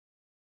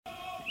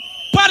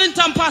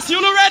Paddington Pass,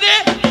 you know ready?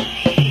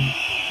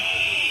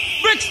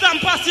 Brixton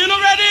Pass, you know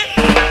ready?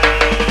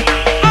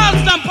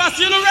 Alston Pass,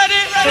 you know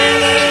ready?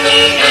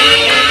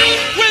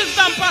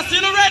 Wilson Pass,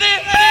 you know ready?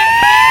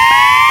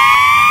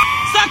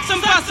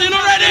 Saxon Pass, you know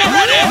ready?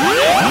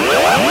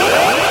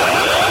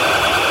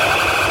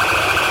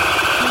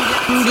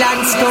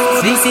 England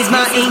story. This is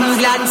my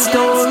England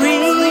story.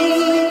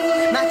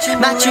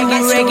 Matching the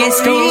reggae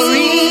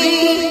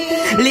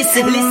story.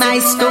 Listen to my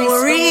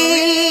story.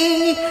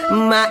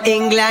 My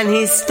England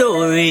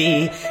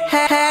history.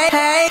 Hey, hey,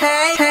 hey,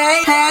 hey,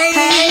 hey,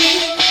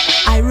 hey.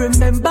 I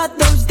remember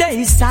those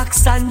days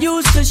Saxon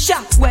used to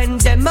shop when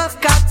them a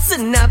cats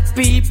in a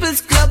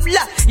people's club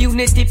la.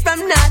 Unity from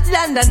North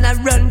London, I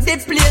run the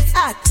place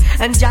hot.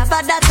 And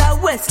Java that a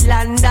West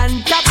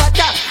London top of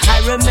top. I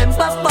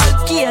remember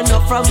Volcano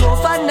from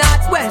over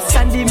Northwest.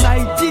 And the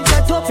mighty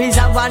Jet-Up is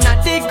a one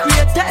of the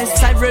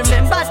greatest. I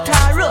remember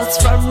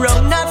Taros from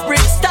round at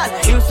Brixton.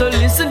 Used to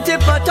listen to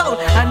Potown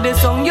and the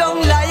song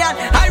Young Lion.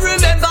 I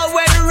remember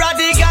when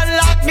Radigan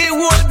locked me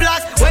whole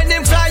block. When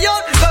him fly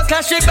out, go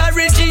clash with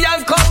Barigi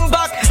and come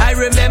back. I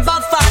remember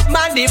Fat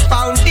Man, the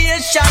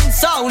foundation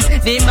sound.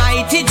 The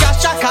mighty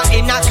Josh Shaka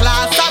in a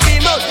class of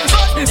him out.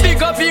 But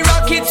big up the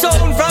rocket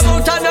sound from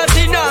out of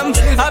Nottingham.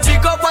 A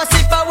big up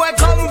Wasifa where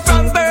come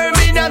from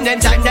Birmingham. Then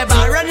time the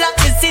Baron lock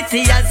the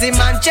city as in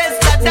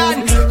Manchester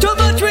done. Too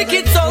much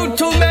wicked sound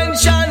to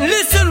mention.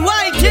 Listen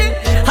Whitey,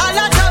 a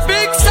lot of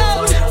big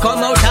sound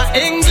come out of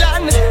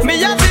England. Me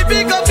have the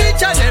big up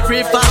each and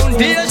every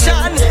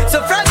foundation.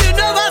 So from you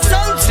know a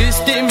sound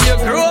system you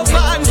grow up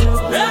on.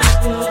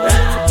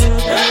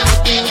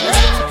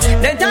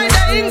 Then time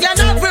the England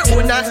have we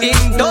own a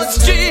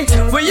industry.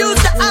 We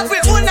used to have we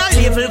own a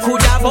label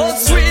could have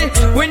us free.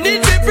 We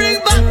need to bring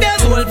back them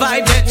whole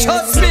vibe, they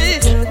trust me.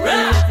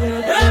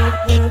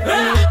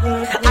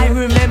 I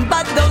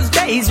remember those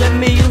days when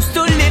we used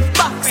to live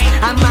box.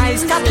 And my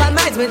stop and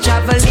miles we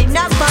travel in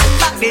a van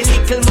back. The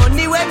little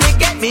money when we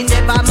get me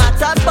never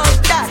matter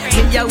about that.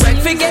 Me a work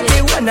forget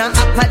me one an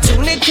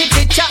opportunity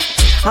to chat.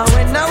 And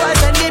when I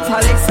was a nipper,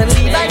 Alex and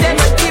Levi, them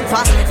a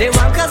keeper. They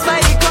want us by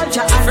the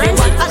culture and they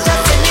want us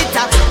just a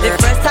litter. The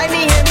first time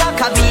me hear back,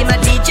 I be my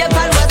DJ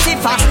Pan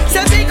Wasifa.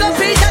 Say big up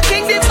Peter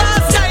King, the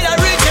fast style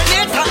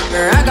originator.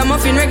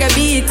 Ragamuffin reggae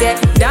beat,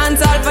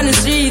 dance all on the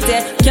street,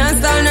 can't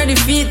stall nor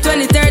defeat.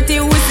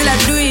 2030 we still a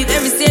do it.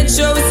 Every stage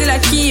show we still a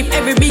keep.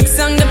 Every big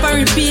song them a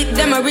repeat.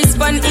 Them a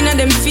respond in a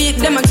them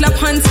feet. Them a clap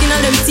hands skin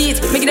on them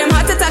teeth. Make them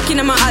heart attack in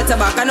my altar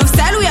back. Enough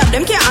style we have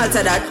them can't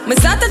alter that. Me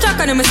start a track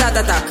and them start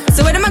attack.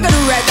 So what them a gonna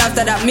do right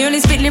after that? Me only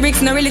spit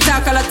lyrics, no really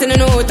talk a lot and I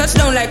know.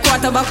 Touchdown like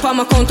quarterback for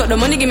my count up. The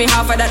money give me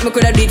half of that. Me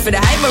coulda do it for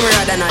the hype but me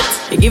rather not.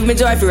 You give me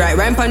joy if you write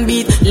rhyme pan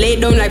beat. Lay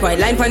down like white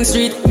line pan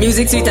street.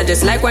 Music sweet I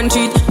just like one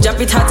treat. Drop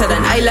it hotter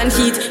than island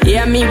heat.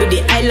 Yeah me with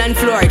the island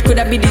floor. It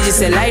coulda be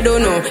digital I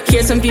don't know.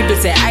 Hear some people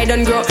say I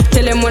don't grow.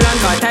 Tell them all on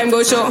cause time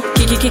go show.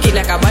 Kick it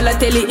like a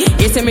ballatelli.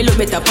 You say me look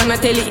better on a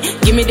telly.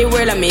 Give me the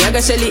world and me I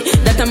got shelly.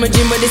 That I'm a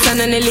dream but this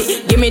and a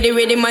Nelly. Give me the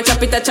rhythm and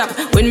chop it a chop.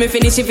 When me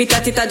finish if it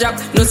a drop.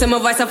 No say my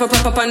voice have a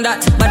pop up on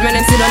that. But when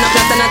I sit on a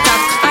flat and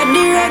attack. I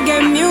the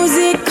reggae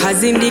music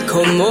causing the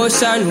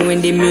commotion.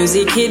 When the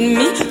music hit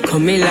me,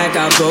 coming like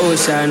a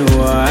potion.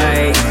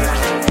 Why?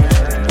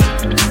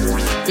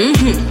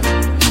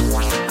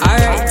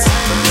 Alright.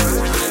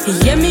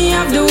 Yeah, me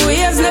have the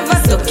waves never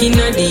stuck in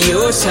the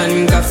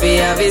ocean. Coffee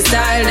have a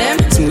style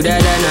them smoother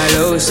than a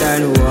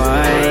lotion.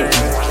 Why?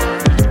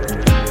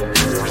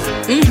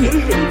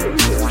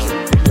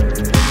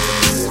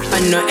 I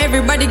know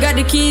everybody got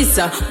the keys,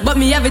 but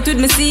me have it with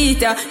me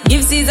seat.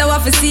 Give Caesar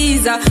what for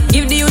Caesar,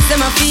 give the youth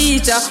them a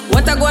feature.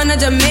 What I go on to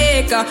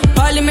Jamaica,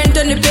 Parliament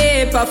on the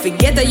paper.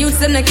 Forget the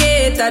youth and the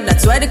cater,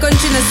 that's why the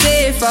country not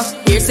safer.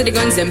 Here say the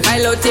guns them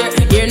pile out here,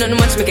 here nothing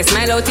much make a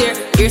smile out here.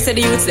 Here say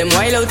the youths them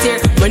wild out here,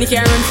 money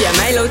can't run for a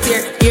mile out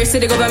here. Here say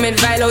the government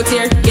vile out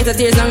here, get a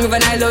tears long with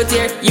an aisle out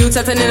here. Youths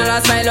are turning a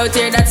last mile out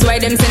here, that's why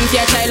them send for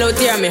a child out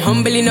here. Me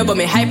humble enough but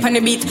me hype on the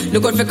beat.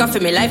 Look out for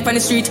coffee, me life on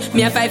the street.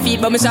 Me a 5 feet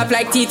but me sharp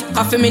like teeth.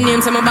 Coffee me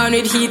names I'm bound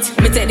with heat.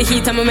 Me take the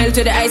heat and me melt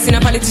to the ice. In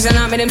a politician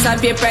out me them start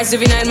pay price.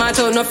 Juvenile march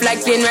out enough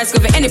like plain rice. Go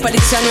for any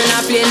politician when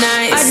I play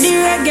nice. I the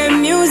reggae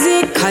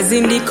music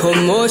causing the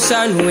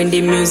commotion. When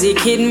the music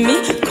hit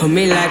me,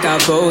 coming like a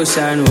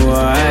potion.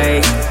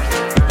 Why?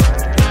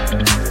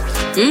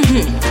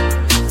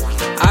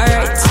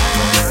 Alright.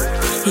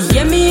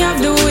 Yeah, me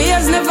have the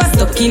waves never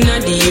stuck in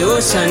the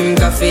ocean.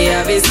 Coffee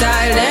have a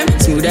style them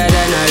smoother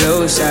than a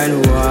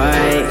lotion.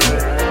 Why?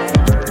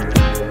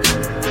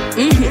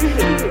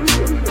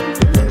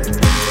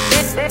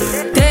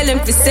 Tell them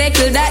to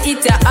circle that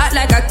eat your heart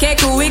like a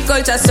cake. We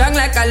culture strong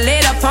like a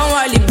leather. Pound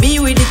Wally B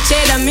with the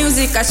cheddar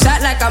music. A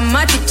shot like a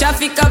matic.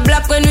 Traffic a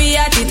block when we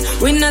at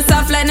it. We not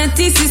soft like no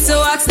TC,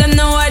 so ask them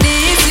know what the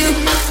issue.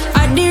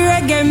 I the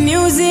reggae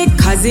music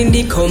causing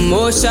the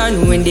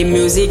commotion. When the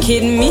music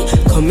hit me,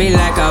 coming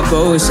like a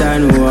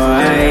potion.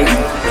 Why?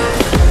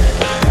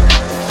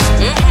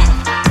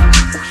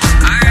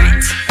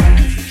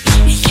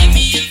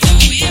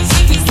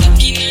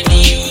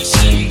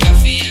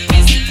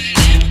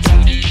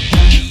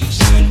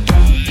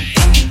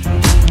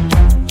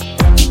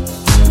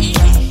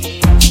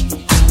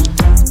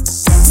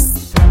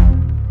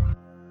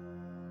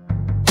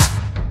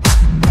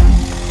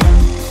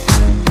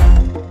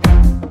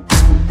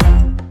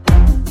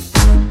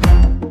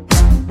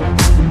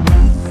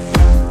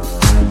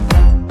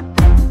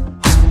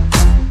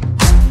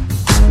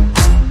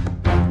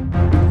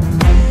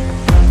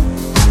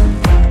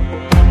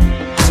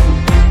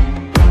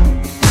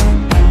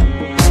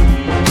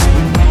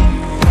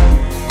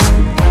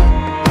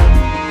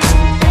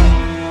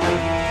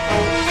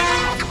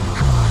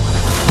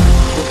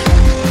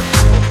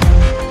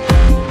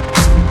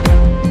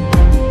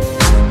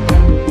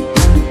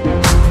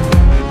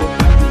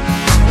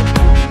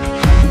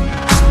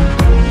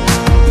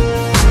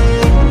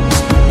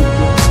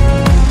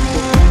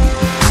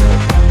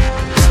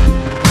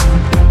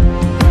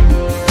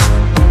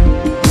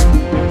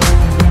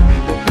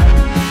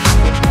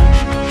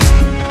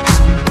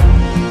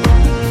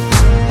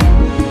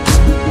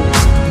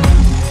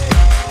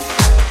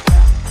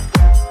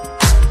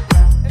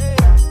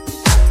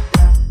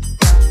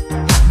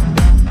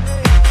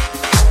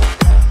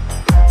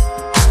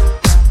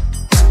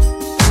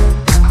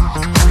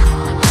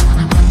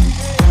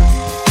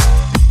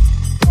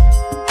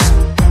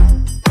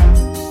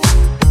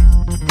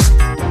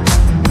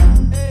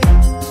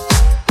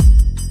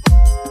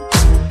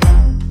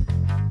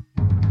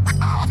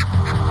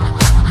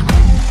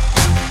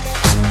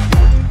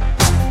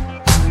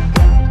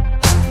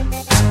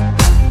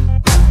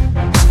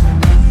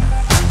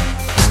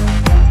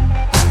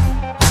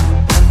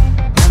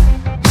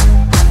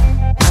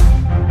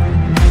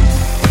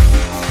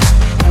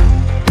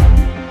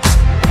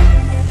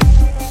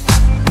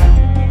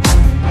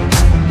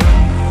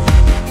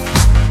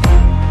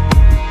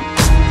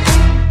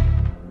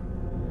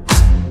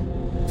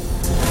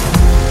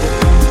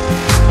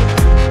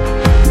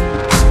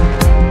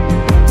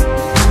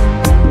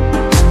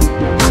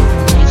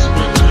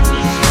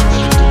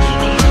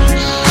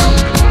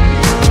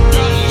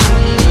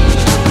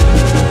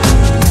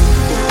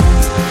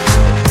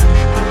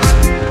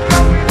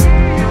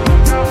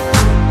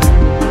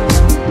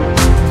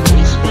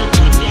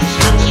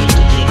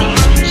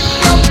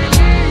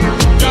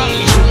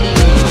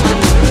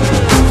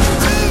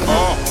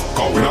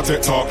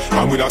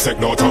 take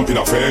no thump in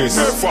a face.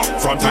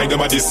 From time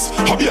them a this,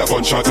 I be a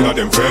gunshot in a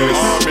them face.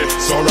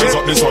 So rise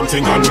up this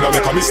something and we don't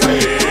make a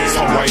mistake.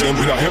 Some why them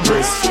with a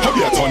embrace, I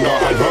be a thunder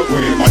and work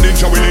with it. A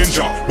ninja with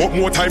ninja, what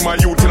more time my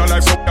youth in a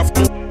life so have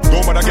to.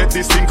 Don't matter get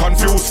this thing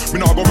confused, me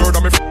not go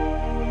murder me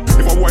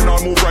if a boy not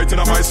move right in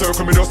my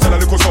circle, me just tell a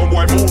little some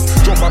boy move.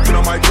 Jump back in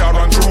my car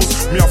and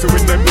cruise. Me have to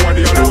win them boy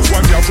they a lose.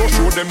 One me a rush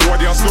road them boy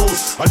they a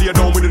snooze. I lay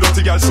down with the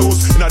dirty girl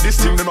shoes. In a this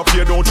thing them up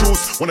here don't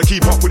choose. Wanna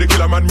keep up with the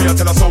killer man, me a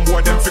tell a some boy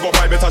them figure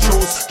buy better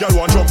shoes. Girl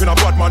want jump in a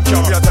bad man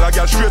car, me a tell a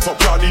girl straight up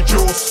can't need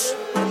juice.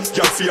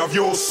 Girl fear of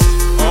use.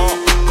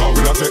 Cause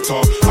we don't take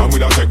talk and we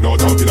don't take no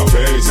thump in a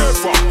face.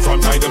 From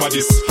time them a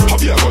this, I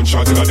be a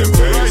gunshot in a them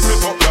face.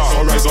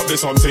 So rise up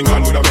this something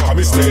and we don't make a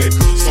mistake.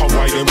 Some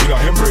why them with a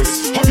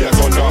embrace, I be a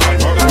thunder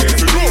and work again.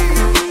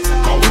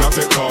 Cause we don't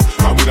take talk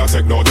and we don't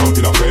take no thump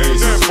in a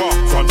face.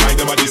 From time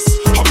them a this,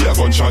 I be a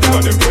gunshot in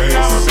a them face.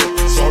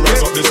 So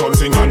rise up this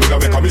something and we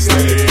don't make a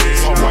mistake.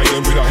 Some why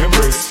them with a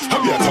embrace, I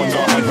be a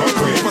thunder and work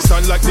again. We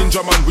stand like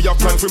Ninja Man, we have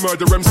planned for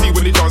murder MC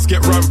when it does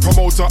get rammed.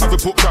 Promoter have a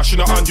put cash in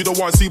her hand, you don't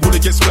want to see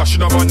bullet get splashed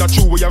in a man. Not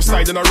true, we have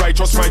style and a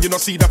righteous mind, you don't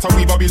see that a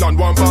we Babylon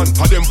one man.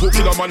 And them book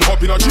killer man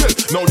hop in a jail,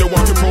 now they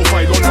want to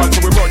profile on man. So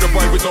we murder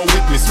boy with no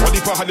witness, one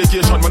if a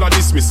allegation man a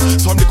dismiss.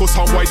 Some little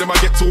sound why them a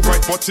get too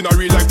bright, but in a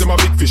real life them a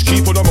big fish.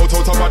 Keep on them out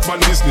of bad man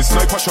business.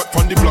 Sniper shot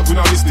from the block, we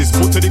not miss this.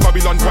 Put to the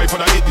Babylon pipe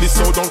on a hit list,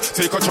 so don't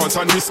take a chance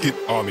and risk it.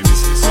 Me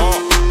miss this.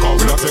 Cause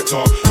we don't take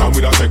talk and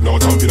we don't take no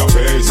thump in a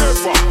face.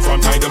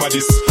 From time them a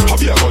this, I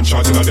be a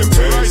gunshot in a them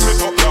face.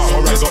 So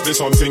rise up this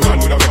something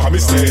and we don't make a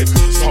mistake.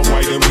 Some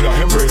why them with a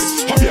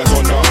embrace, I be a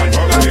thunder and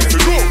work again.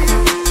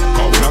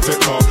 Cause we don't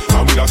take talk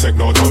and we don't take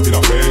no thump in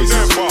a face.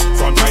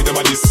 From time them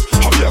a this,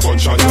 I be a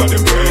gunshot in a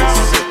them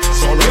face.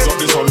 So rise up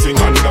this something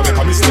and we don't make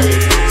a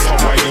mistake. Some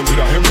why them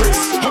with a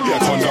embrace, I be a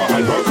thunder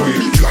and work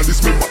again. Kill this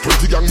member,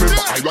 20 young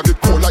member. I will get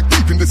cold like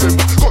deep in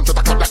December. Guns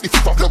attack like the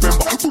 5th of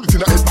November. Bullet in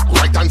the head back,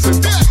 right and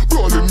center.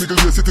 Brawling middle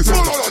way city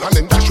center. And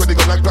then dash where they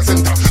gun like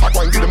placenta. I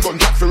go and give them gun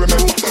jack for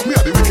remember. Me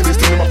are the wickedest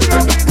thing them a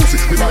pretender. Pussy,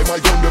 me buy my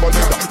gun them a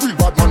tender. Real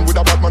bad man with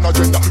a bad man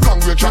agenda.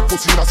 Long range shot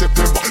pussy in a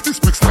September. This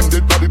brick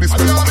standard body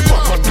dismember.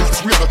 Bad man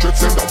this, we are the threat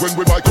sender. When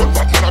we buy gun,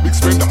 bad man a big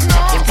spender.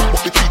 Hot gun fat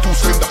but the key too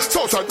slender.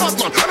 Southside bad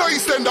man, and a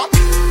Eastender.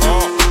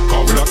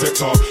 Cause we don't take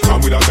talk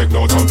and we don't take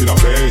no thump in a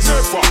face.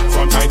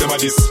 From time them a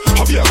this,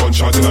 I be a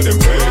gunshot in a them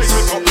face.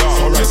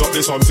 So rise up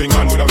this something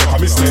and we don't make a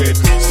mistake.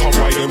 Some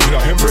why them with a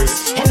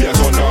embrace, I be a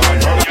thunder and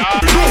work.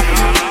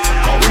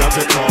 Cause we don't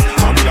take talk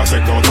and we don't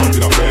take no thump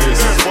in a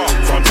face.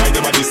 From time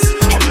them a this,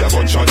 I be a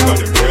gunshot in a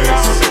them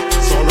face.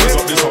 So rise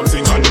up this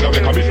something and we don't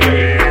make a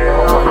mistake.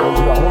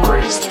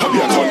 I be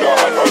a thunder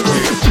and work.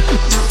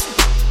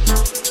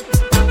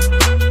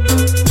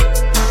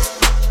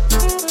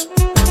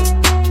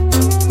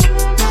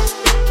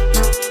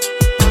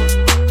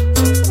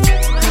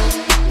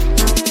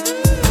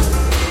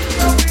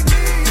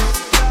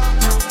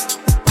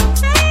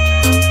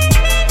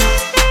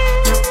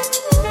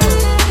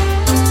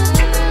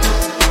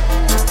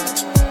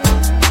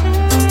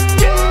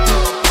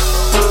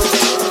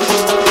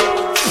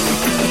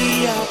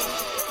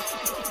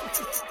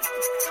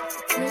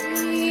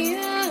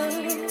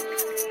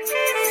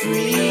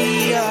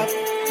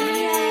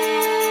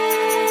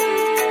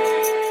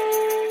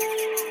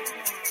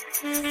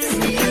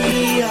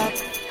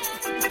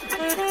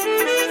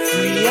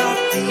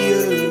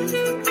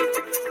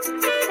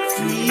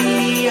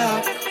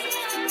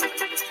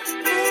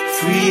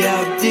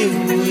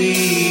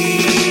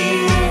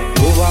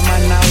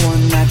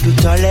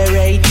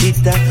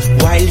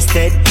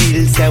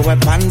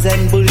 Weapons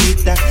and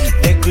bullets,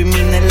 they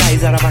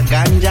criminalize our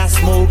ganja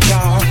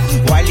smoker,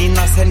 while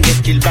innocent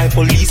get killed by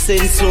police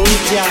and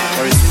soldier.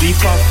 First we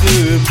for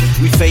firm,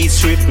 we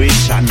face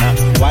repression,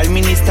 while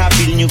minister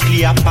build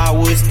nuclear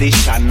power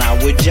station.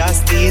 Where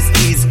justice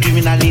is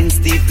criminal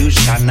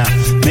institution,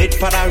 made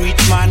for a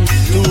rich man to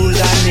rule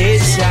the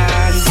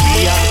nation.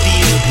 Free up the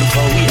youth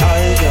before we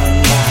all gone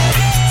mad.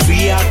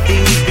 Free up the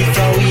youth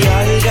before we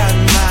all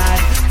gone mad.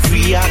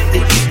 Free up the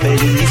people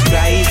in this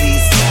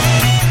crisis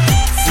time.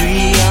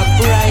 Free up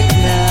right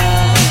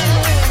now.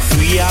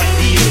 Free up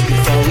the youth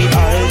before we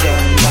all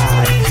gone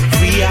mad.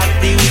 Free up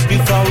the youth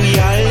before we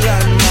all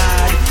gone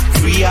mad.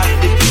 Free up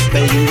the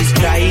people in this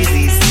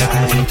crisis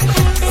time.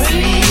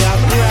 Free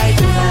up right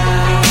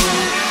now.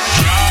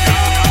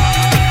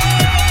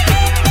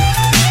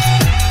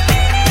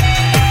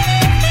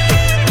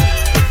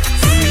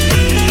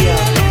 Free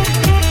up.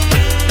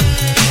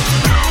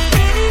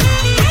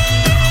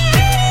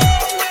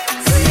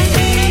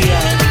 Free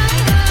up.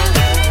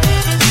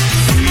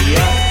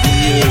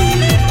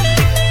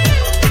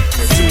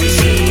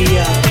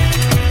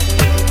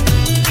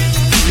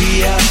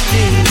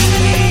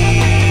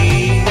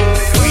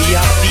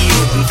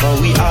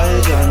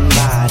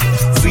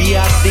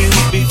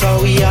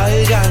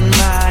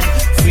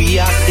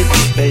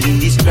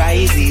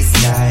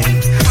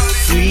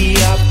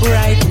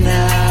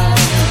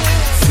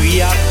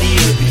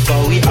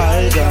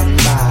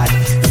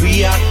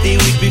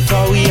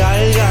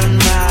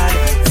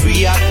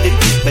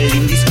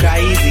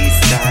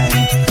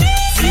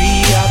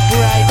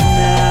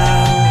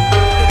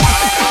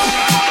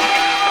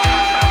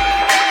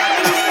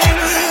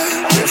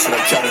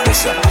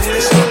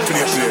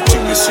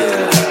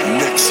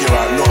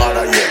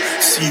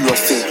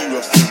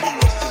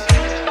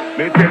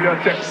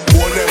 say,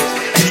 hold them,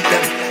 beat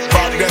them,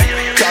 bag them,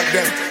 tag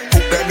them,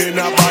 put them in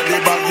a body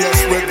bag. Yes,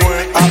 we're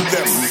going at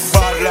them.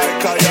 Bad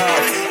like I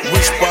have.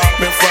 Which part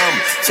me from?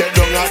 Say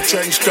down a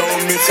trench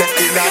town, me say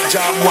in a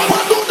jam one.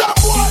 What do that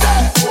boy?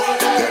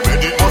 They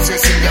ready must you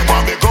sing them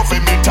want me go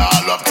for me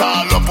tall up, well.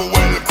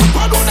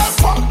 What do that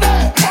fuck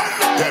there?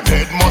 Them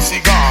head must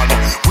be gone.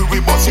 We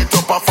bust it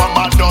up from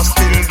a dust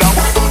till down.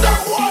 What do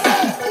that boy?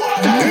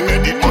 They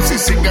ready must you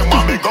sing them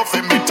want me go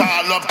for me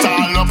tall up,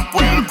 well.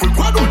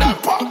 What do that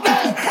fuck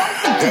there?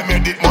 Them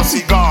head it must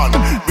be gone.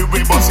 We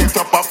bust it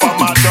up from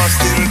a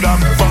dust till down.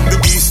 From the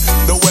east,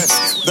 the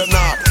west, the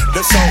north,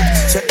 the south.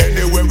 Say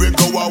anywhere we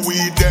go,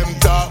 we them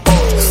talk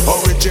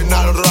about.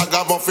 Original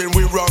ragamuffin,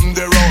 we run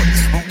the road.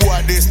 Boy,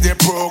 this the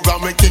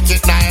program, we kick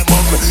it now.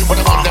 But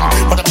I got them,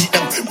 but I beat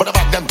them, but I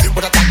back them,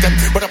 but I attack them,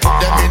 but I put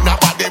them in a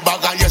body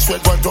bag, and yes, we're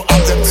going to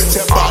have them.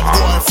 Say bad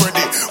boy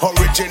Freddy,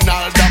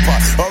 original dapper,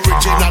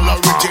 original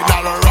raga.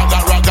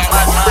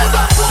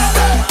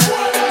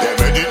 They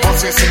ready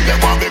must you sing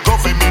them want me go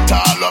for me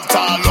tall up,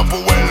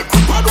 well.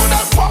 What do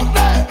that fuck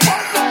there?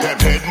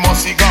 Them head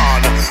must be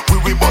gone.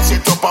 We bust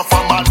it up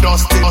from a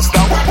dust down.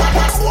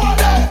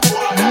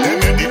 They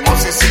ready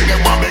must you sing them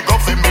want me go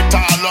for me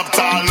tall up,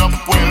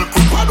 well.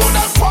 What do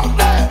that fuck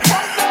there?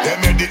 They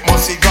made it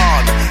must be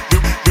gone.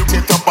 We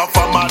take up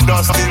from a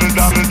dust till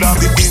down.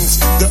 The ins,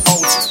 the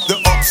outs, the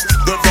ups,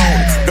 the down,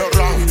 the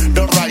wrong,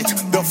 the right,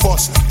 the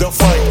fuss, the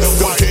fight,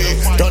 the day,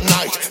 the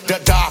night, the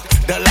dark,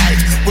 the light.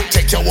 We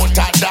take you out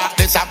of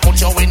darkness and put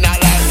you in a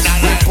light.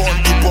 We born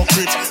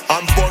hypocrite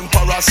and born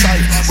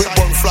parasite. We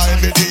born fly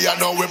media,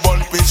 now we born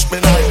pitch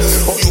midnight.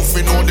 Oh, you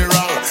fi know the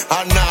wrong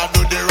and now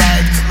do the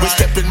right. We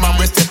stepping man,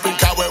 we stepping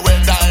car, we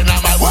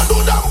dynamite. What do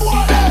them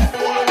boy?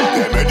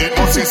 They made it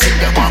must sing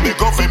them want me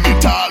go for me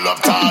tall up,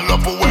 well.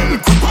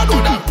 What do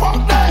that fuck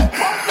there?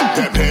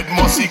 Them head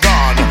must be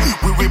gone.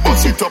 We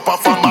bust it up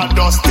from a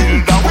dust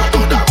till down. What do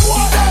that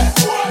boy?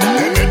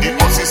 They made it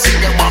must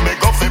sing them want me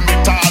go for me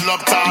tall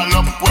up,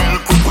 well.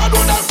 What do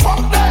that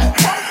fuck there?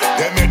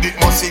 They made it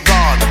must be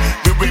gone.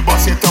 We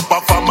bust it up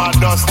from a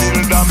dust till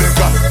down.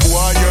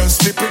 Boy, you're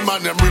sleeping,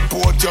 man. Them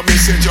report your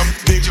message up.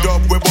 Big up,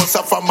 we bust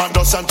up from a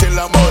dust until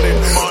the morning.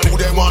 Do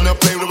they wanna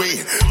play with me?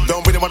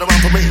 Don't really wanna run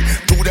for me.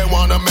 Do they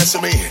wanna mess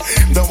with me?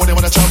 Don't really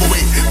wanna trouble me.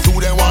 Do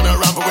they wanna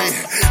run for me?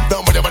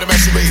 Don't really wanna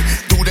mess with me.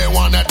 Do they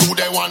wanna play with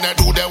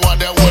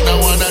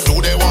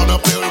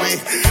me?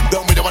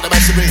 Don't really wanna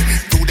mess with me.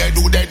 Do they?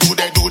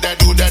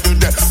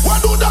 What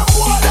do that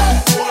boy?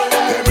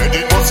 They made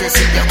it must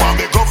sing them want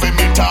me go for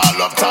me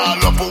tall up,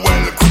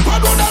 well.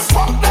 What do that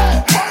fuck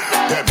there?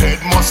 Them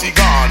head must be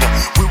gone.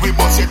 We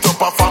bust it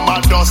up from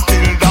a dust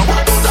till down.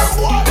 What do that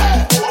boy?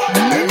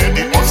 They made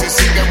it must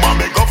sing them want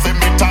me go for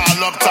me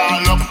tall up,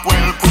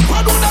 well.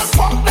 What do that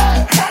fuck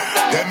there?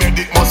 They made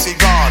it must be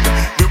gone.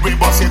 We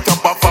bust it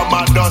up from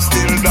a dust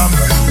till down.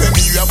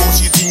 Maybe you about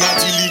shit in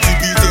until it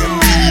keep them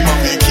deep.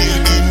 We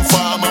kill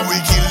informer, we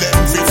kill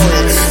them for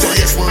free. So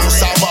yes, we're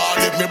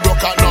survive if me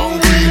broke and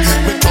hungry.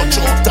 Me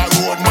touch up the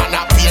road, man,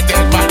 I pay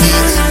dead body.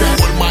 Me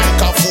hold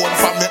microphone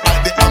from me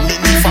at the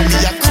amini. For me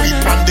a creep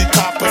on the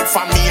carpet,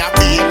 for me a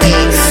baby.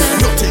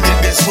 Nothing in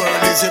this world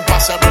is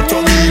impossible to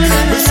me.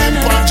 Me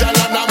simple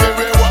jalan and me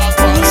reward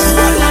fast.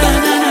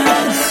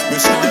 Me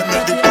see them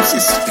in the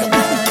pussy, see them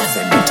out of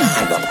them.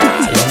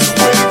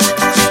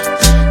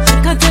 I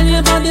can tell you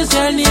about this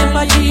girl named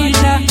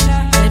Patricia.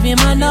 Every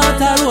man out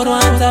the road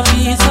wants a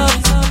piece of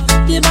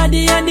the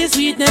body and the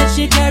sweetness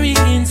she carry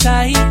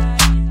inside.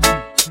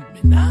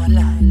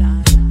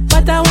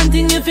 But I one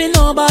thing if you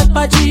know about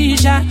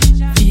Patricia,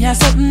 she has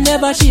something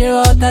never share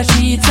out the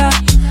streets.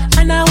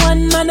 And I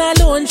one man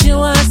alone she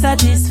wants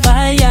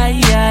satisfy.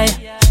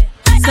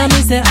 So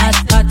me say hot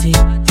party,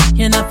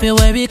 you not feel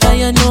worry cause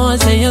you know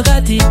say you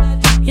got it.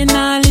 You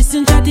not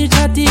listen chatty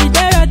dirty.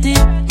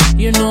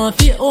 You know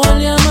if you hold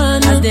your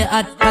man as the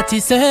hot party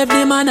serve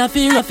the man a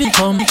feel rough it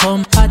come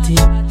party.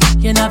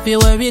 You not feel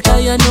worry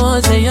cause you know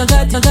say you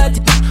got it.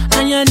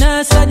 And you're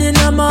not studying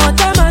no more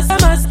Thomas.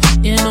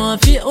 You know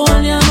if you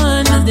hold your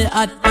man as the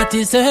hot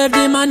party serve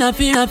the man a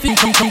feel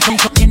come.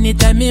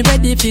 Anytime me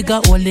ready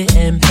figure all the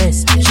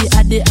Empress. She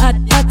at the hot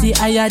party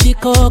I had the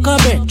cocoa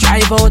bread.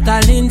 Drive out a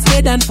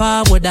Linstead and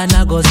forward and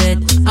a go Z.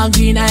 And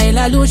Green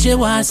Isle lose she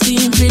want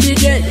steam for the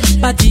jet.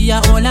 Party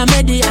a all a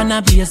medi and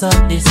a blaze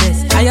up the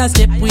cess. I a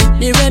step with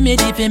the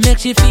remedy fi make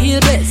she feel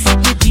best.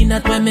 The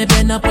peanut when me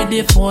bend up with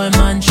the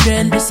 4-man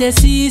strength. We say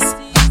cease,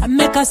 I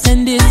make her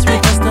send this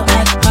request to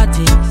hot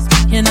party.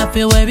 You not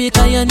feel worry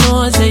cause you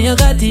know say you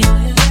got it.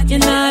 You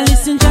not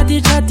listen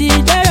chatty dirty.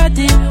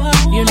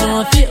 You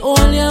know if you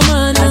hold your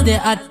man as the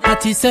hot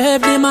party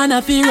serve the man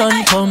if you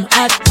run come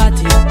hot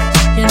party.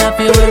 You not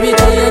feel worry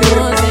cause you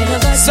know say you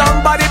got it.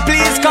 Somebody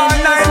please call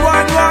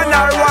 911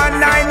 or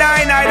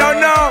 199, I don't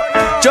know.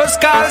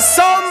 Just call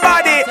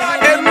somebody,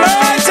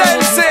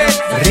 emergency.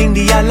 Ring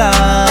the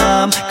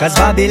alarm, cause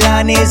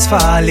Babylon is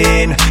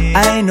falling.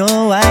 I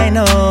know,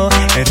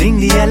 ring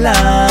the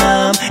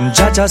alarm.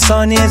 Jaja's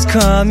son is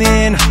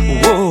coming.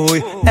 Whoa,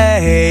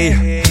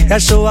 hey.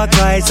 Yeshua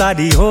Christ are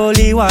the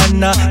Holy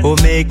One, who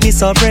make me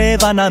so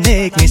brave and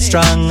make me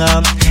strong.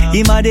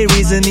 Him are the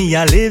reason me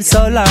I live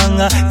so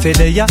long.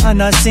 Fede ya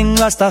and I sing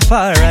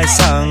Rastafari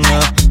song.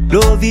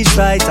 Love is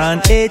right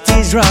and hate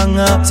is wrong.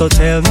 So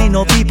tell me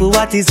no people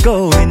what is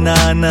going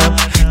on.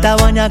 That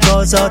one ya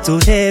goes out to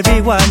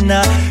everyone.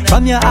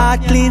 From your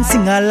heart clean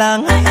sing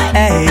along.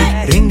 Hey,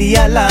 ring the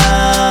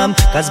alarm,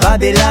 cause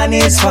Babylon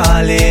is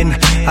falling.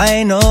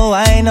 I know,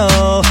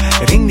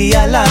 ring the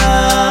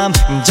alarm,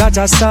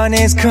 Jaja's son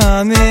is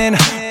coming.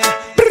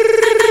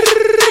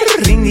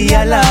 Ring the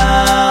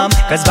alarm,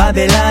 cause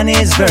Babylon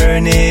is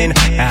burning.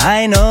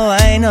 I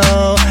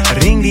know,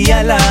 ring the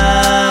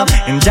alarm,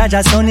 and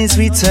Jaja's son is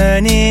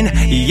returning.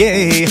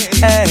 Yeah,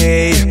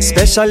 hey,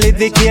 special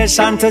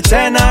dedication to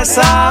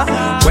Tennessee.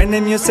 When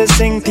them used to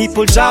sing,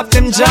 people drop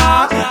them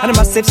jaw, and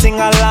massive sing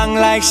along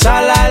like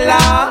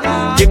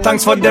shalala. Give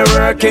thanks for the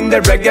work in the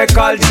reggae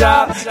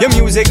culture. Your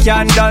music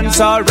can dance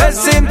or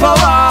rest in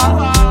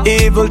power.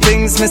 Evil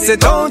things, me say,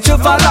 don't you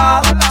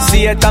follow.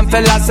 See it and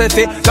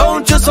philosophy,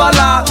 don't you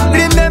swallow.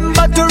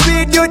 Remember to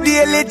read your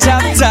daily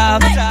chapter.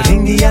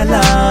 Ring the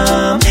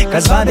alarm,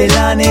 cause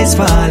Babylon is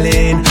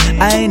falling.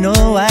 I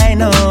know,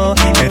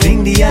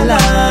 ring the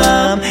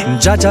alarm,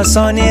 Jaja's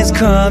son is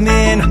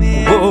coming.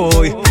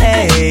 Oh,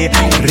 hey,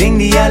 ring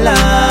the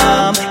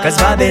alarm, cause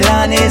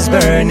Babylon is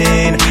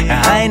burning.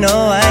 I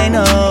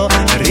know,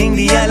 ring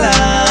the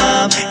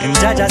alarm, and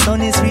Jaja's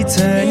son is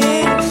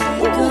returning.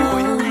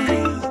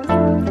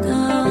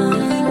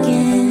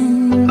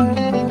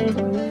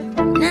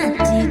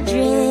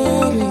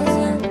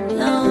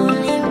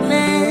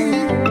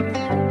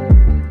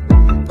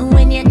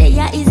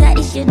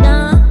 You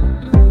know,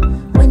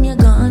 when you're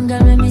gone,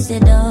 girl, when me say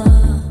no.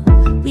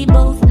 We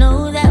both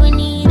know that we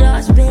need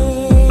our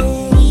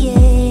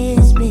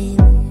space, baby.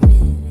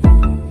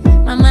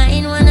 My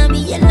mind wanna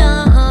be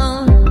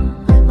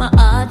alone, my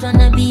heart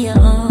wanna be your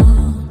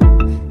own.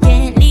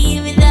 Can't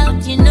leave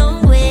without you, no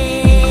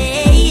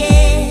way.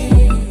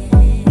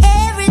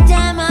 Every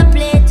time I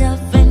play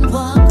tough and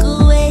walk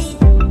away,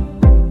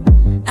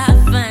 I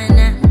find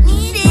I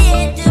need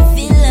it to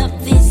fill up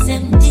this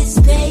empty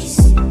space.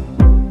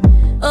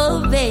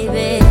 Oh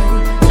baby,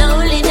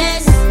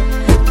 loneliness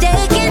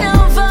taking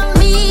over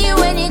me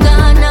when you're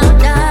gone now,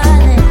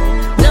 darling.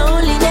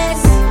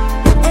 Loneliness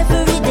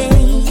every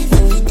day.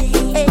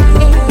 Hey,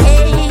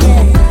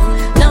 yeah.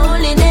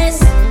 Loneliness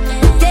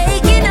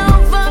taking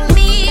over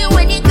me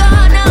when you're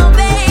gone now,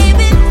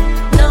 baby.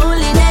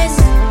 Loneliness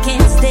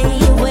can't stay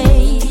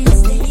away.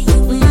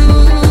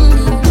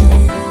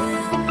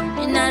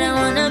 And I don't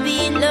wanna be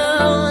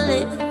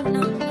lonely.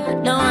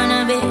 Don't wanna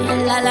be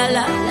la la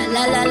la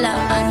la la la.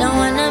 I don't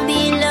wanna be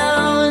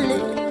lonely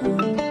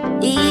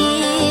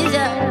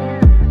either.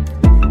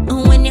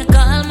 When you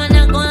call, man, I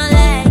go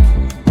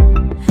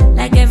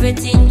like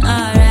everything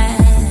alright.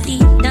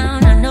 Deep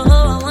down, I know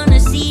I wanna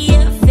see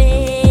your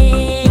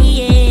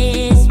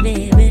face,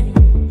 baby.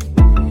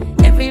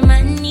 Every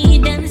man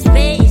need them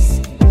space,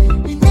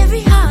 and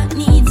every heart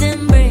needs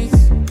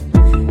embrace.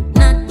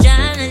 Not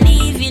trying to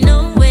leave you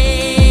no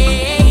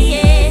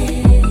way.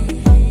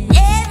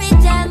 Every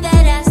time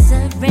that I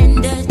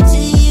surrender to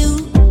you,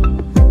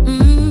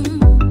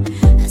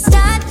 I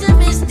start to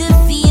miss the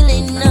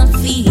feeling of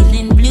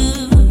feeling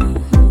blue,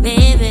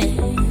 baby.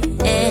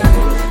 Yeah.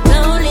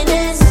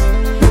 Loneliness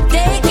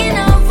taking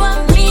over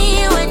me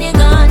when you're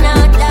gone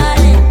out,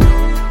 darling.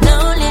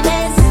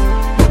 Loneliness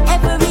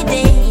every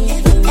day,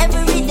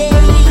 every day.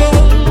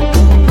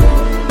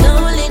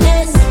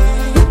 Loneliness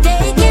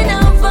taking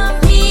over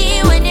me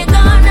when you're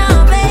gone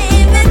out,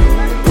 baby.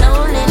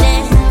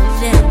 Loneliness,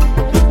 yeah.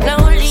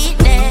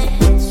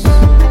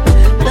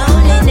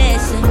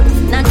 Loneliness,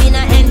 not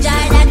gonna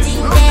enjoy that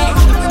thing there.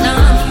 No,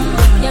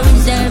 you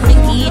reserve the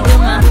key to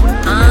my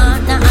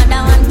heart. No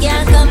other one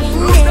can come in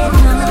there.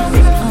 No,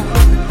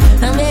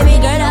 and baby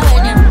girl,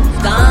 when you're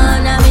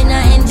gone, I'm gonna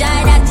enjoy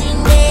that thing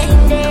there.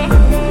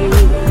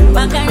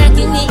 What kind of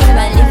king we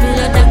ever live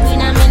without a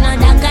queen? I'm not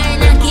that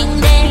kind of king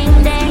there.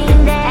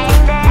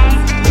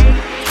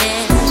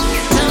 Yeah.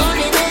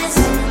 Loneliness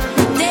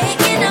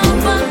taking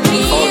over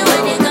me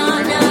when you're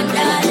gone out,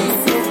 darling.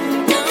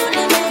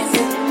 Loneliness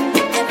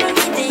every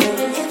day,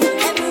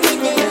 every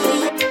day.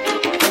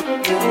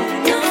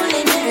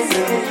 Loneliness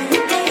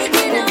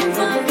taking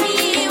over me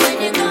when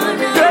you're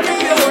gone out,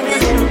 baby.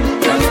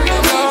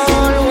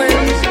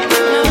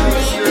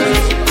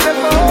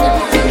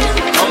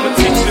 I'ma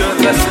teach you a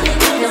lesson.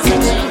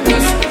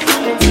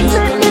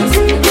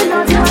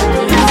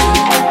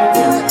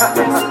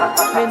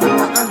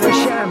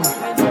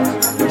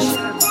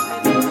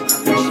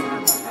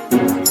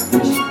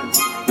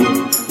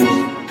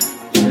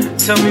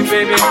 Tell me,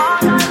 baby.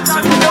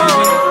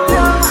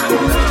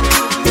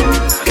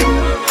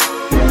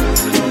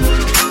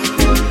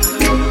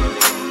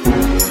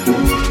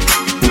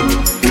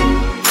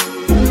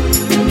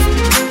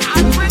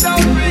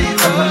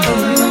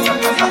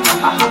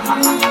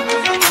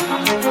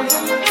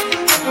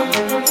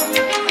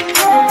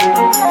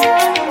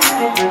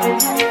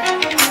 me, baby.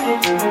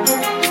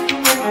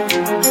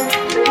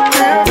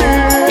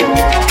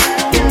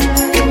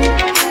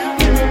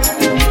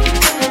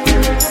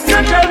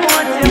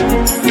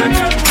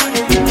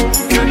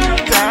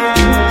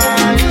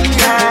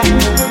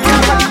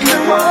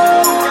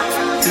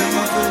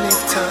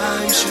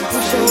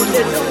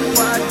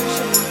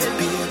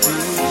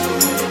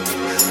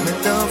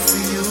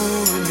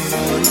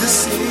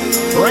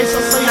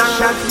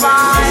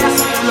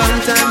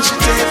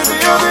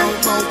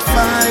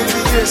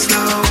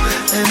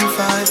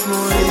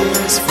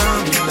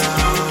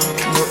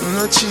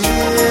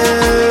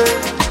 cheer.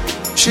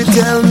 She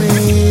tell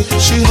me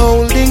she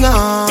holding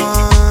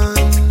on.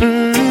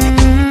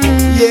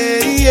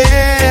 Yeah,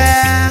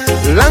 yeah.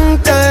 Long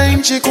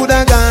time she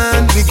coulda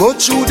gone. We go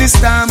through this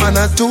time and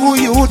a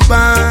 2 youth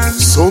band.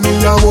 So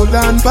me a hold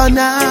on for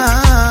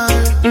now.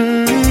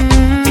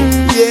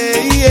 Yeah,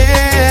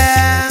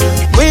 yeah.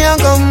 We a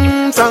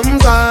come from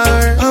far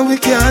and we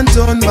can't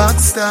turn back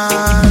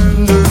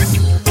stand.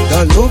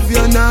 The love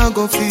you now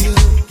go feel.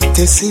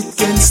 Test it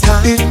can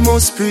start, it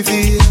must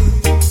prevail.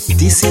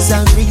 This is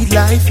a real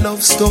life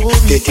love story.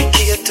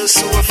 Dedicated to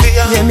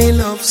Sophia. Yeah, me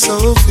love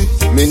Sophie.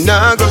 Me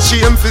nah go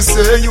shame fi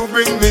say you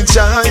bring me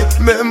joy.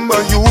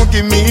 Remember you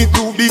give me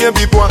 2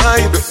 baby boy.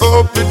 The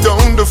up, the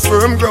down, the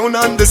firm ground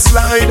and the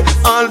slide.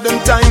 All them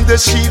time the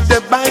sheep they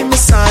by my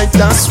side.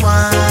 That's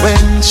why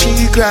when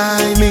she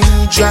cry me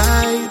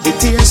dry. The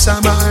tears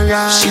are my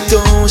eyes. She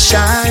don't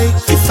shy.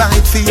 We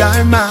fight for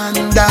our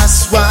man.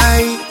 That's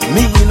why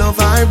me love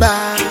her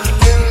back.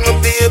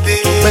 Baby.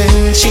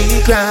 When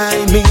she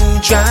cry, me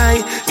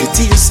dry. The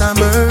tears are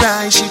her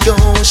eyes. She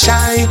don't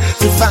shy.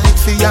 We fight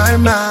for our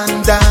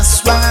man.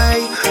 That's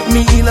why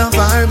me love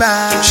her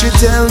back. She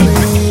tell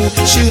me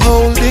she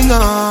holding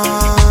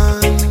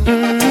on.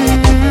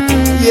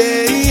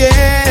 Yeah,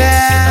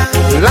 yeah.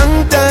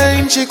 Long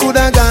time she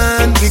coulda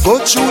gone. We go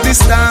through this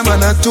time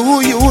and a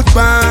 2 youth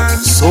band.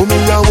 So me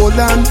a hold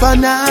on for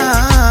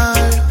now.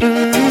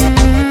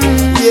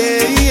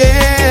 Yeah,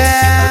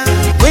 yeah.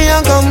 We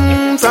a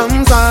come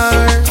from far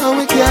and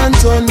we can't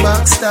turn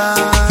back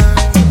star.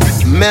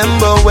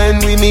 Remember when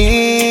we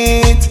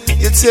meet,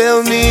 you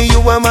tell me you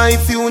are my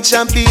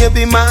future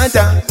baby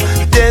mother.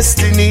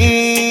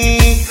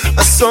 Destiny,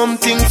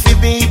 something for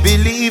me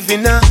believe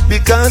in her.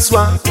 Because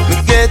what? Me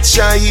get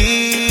shy,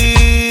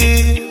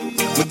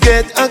 me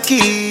get a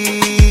key.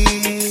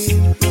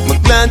 Me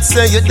glad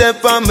say you're there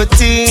for my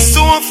team.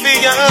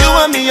 Sophia, you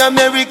are me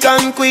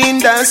American queen.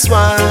 That's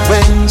why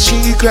when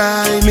she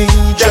cry me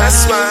dry.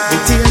 That's why the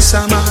tears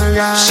are my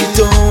eyes. She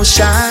don't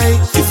shy.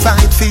 We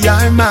fight for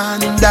our man.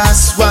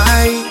 That's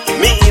why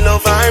me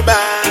love her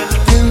back.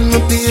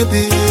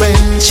 Baby,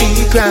 when she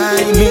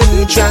cry me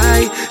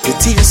dry. The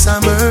tears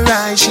are my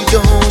eyes. She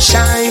don't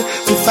shy.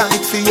 We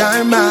fight for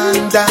our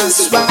man.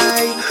 That's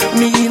why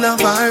me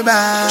love her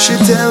back. She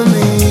tell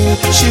me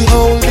she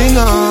holding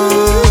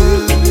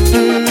on.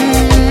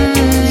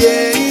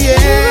 Yeah,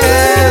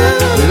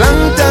 yeah.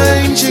 Long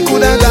time she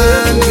coulda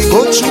gone. We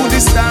go through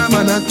this time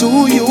and a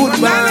 2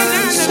 youth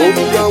band. So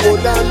we a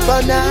hold on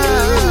for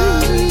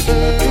now.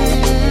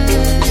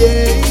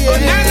 Yeah,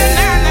 yeah.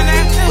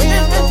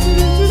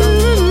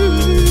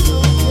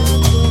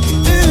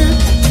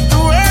 The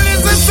world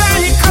is a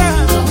cycle.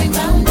 Going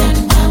round and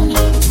round,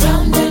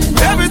 round and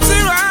round.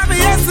 Everything around me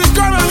has to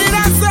go in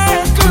a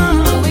circle.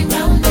 Going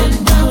round and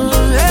round,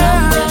 round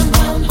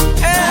and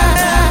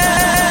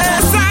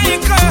round.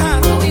 Cycle.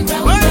 Going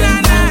round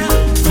and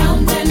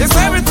round. Yes,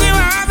 everything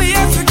around me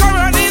has to go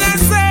in a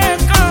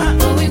circle.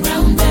 Going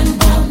round and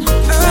round,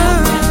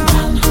 round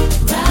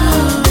and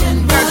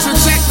round. Got to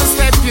check the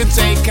step you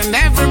take and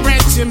every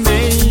breath you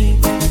make.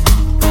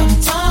 I'm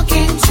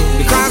talking to you.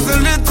 Because the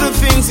little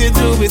things you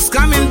do is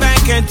coming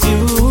back at you.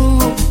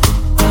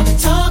 I'm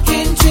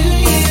talking to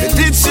you. The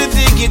ditch you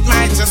dig, it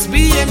might just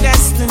be your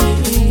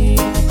destiny.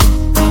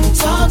 I'm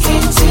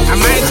talking to you. I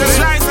might just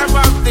rise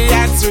above the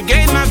odds,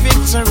 regain my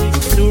victory.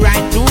 Do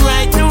right, do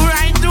right, do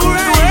right, do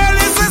right. The world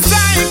is a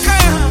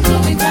cycle.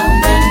 Going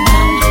round and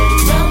round,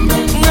 round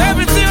and round.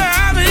 Everything I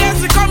have has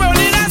to come out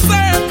in a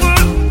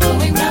circle.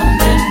 Going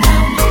round and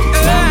round,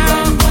 round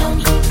and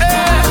round.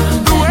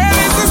 The world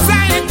is a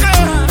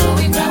cycle.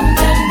 Going round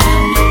and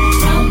round,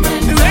 round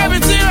and round.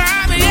 Everything I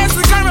have has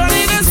to come out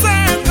in a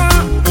circle.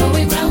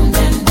 Going round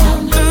and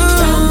round,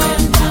 round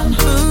and round,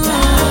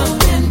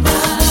 round and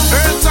round.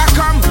 Earth I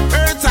come,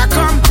 earth I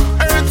come,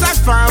 earth I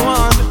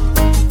forward.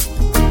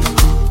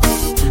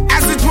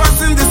 As it was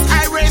in this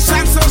Irish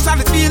and so shall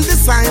it be in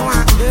this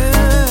Iowa.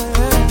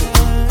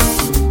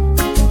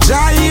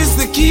 Jah is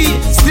the key,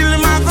 still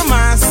him as the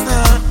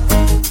master.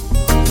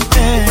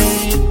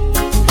 Hey.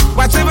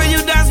 Whatever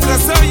you does,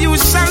 that's how you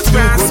shall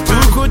prosper.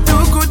 Good, do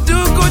good, do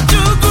good,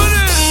 do good.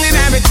 In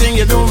everything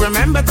you do,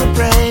 remember to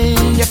pray.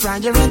 You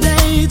find your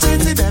day,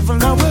 chase the devil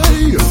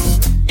away.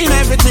 In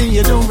everything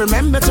you do,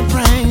 remember to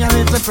pray. A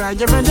little prayer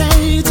a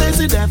day, chase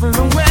the devil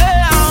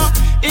away.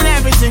 In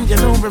everything you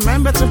do,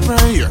 remember to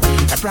pray.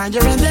 A prayer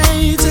a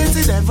day, chase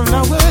the devil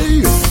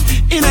away.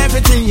 In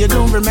everything you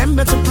do,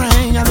 remember to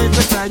pray. A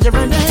little prayer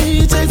a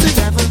day, chase the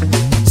devil.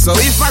 So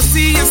if I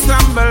see you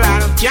stumble,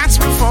 I'll catch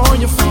before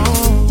you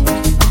fall.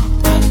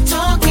 I'm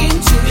talking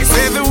to you. You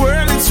say the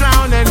world is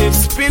round and it's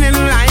spinning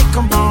like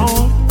a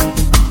ball.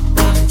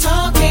 I'm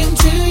talking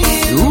to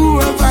you. Who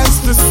have eyes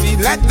to see,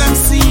 let them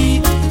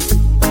see.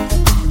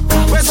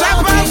 We're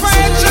jump on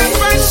fire,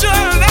 jump on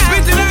shoulder.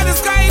 Spitting out the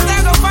sky, it's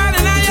like a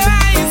falling on your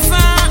eyes,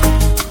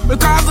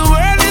 because the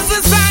world is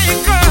a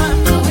cycle.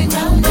 Going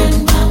round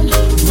and round,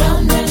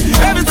 round and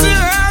round. Everything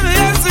around me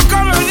has to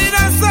come out in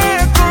a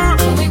circle.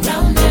 Going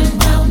round and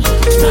round,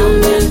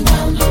 round and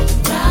round,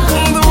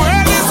 round. The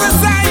world is a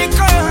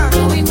cycle.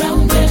 Going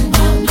round and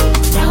round.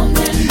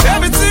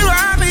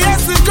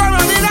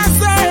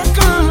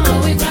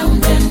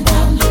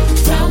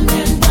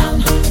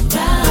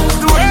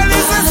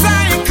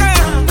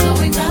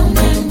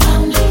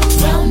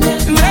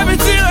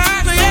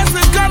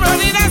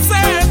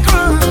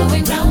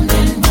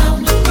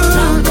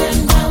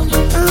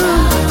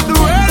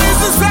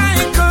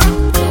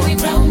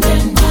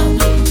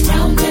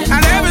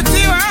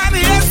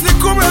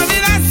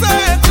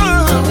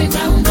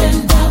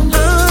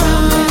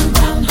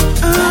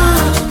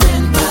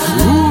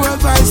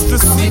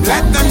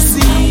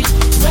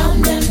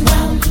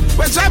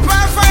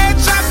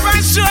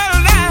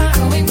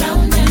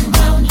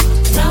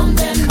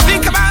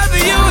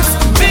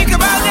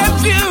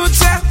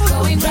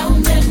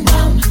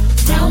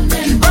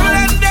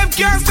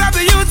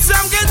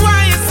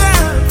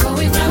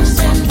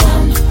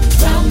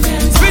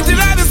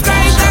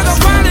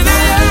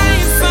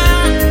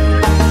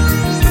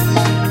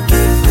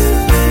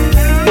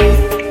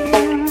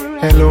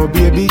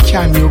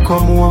 can you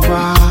come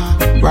over?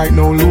 Right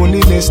now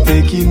loneliness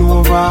taking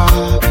over.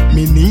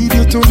 Me need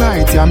you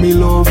tonight, yeah, me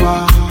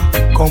lover.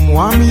 Come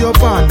warm me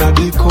up under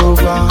the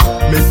cover.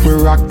 Make me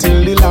rock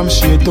till the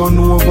lampshade turn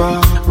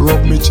over.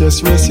 Rub me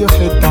chest, rest your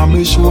head on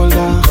my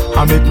shoulder.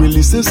 I make we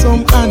listen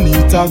some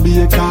Anita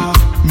Baker.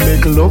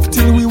 Make love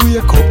till we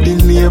wake up the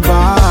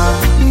neighbor.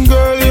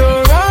 Girl,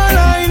 you're all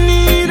I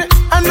need,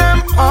 and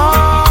I'm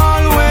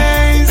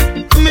always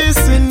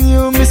missing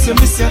you. Miss you,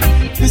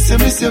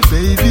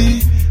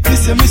 baby.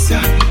 Miss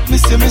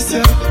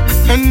you.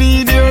 I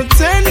need your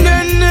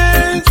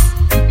tenderness.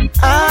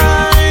 I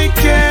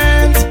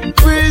can't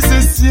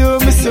resist you.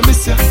 Miss you,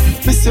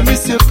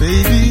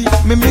 baby.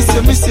 Me miss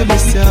you.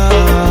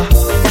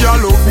 Girl,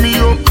 look me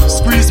up,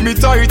 squeeze me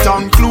tight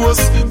and close.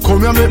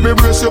 Come here, make me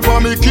brace you for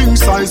me king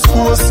size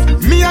post.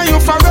 Me and you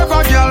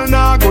forever, girl,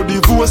 now go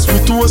divorce. We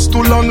toast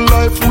to long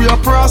life, we are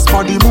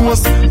prosper the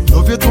most.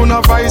 Love you to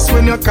a voice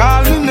when you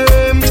call me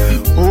name.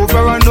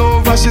 Over and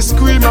over, she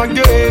scream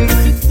again.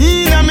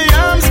 In my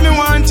arms, me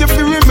want you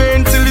to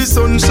remain till the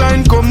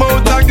sunshine come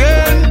out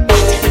again.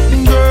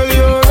 Girl,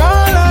 you're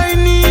all I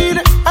need,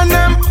 and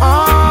I'm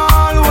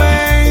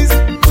always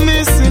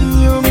missing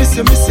you. Miss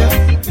you,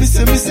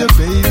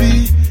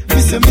 baby.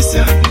 Miss you.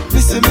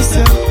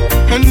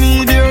 I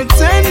need your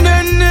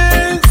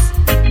tenderness.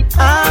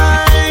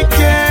 I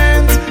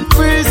can't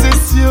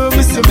resist you.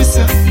 Miss you,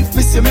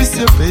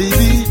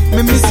 baby.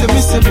 Me miss you.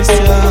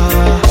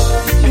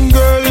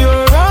 Girl,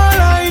 you're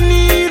all I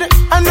need,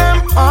 and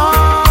I'm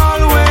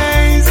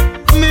always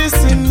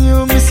missing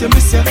you. Miss you,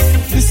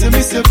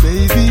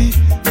 baby.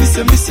 Miss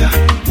you.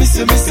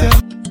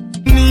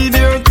 Need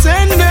your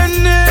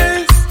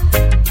tenderness.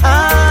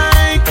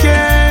 I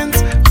can't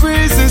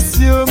resist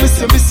you. Miss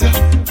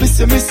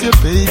you,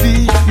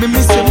 baby. Me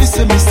miss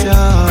you.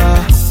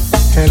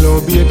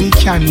 Hello, baby,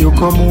 can you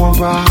come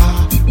over?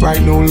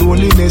 Right now,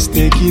 loneliness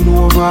taking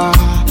over.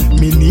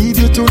 Me need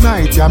you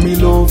tonight, yeah, me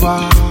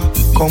lover.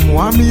 Come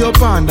warm me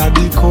up under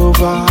the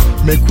cover.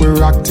 Make we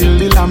rock till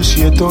the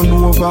lampshade turn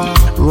over.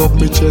 Rub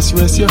me chest,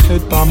 rest your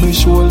head on my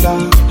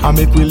shoulder. I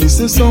make we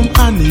listen some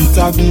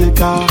Anita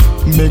Baker.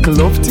 Make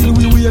love till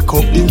we wake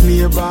up the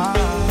neighbor.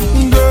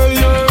 Girl,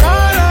 you're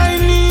all I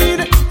need,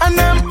 and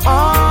I'm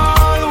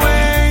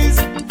always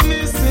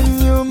missing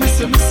you. Miss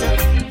you,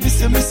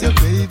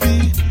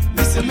 baby.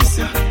 Miss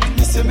you.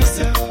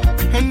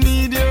 I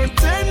need your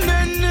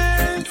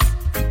tenderness.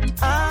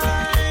 I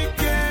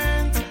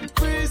can't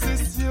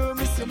resist you.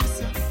 Miss you,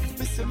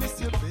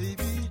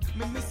 baby.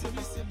 Miss you.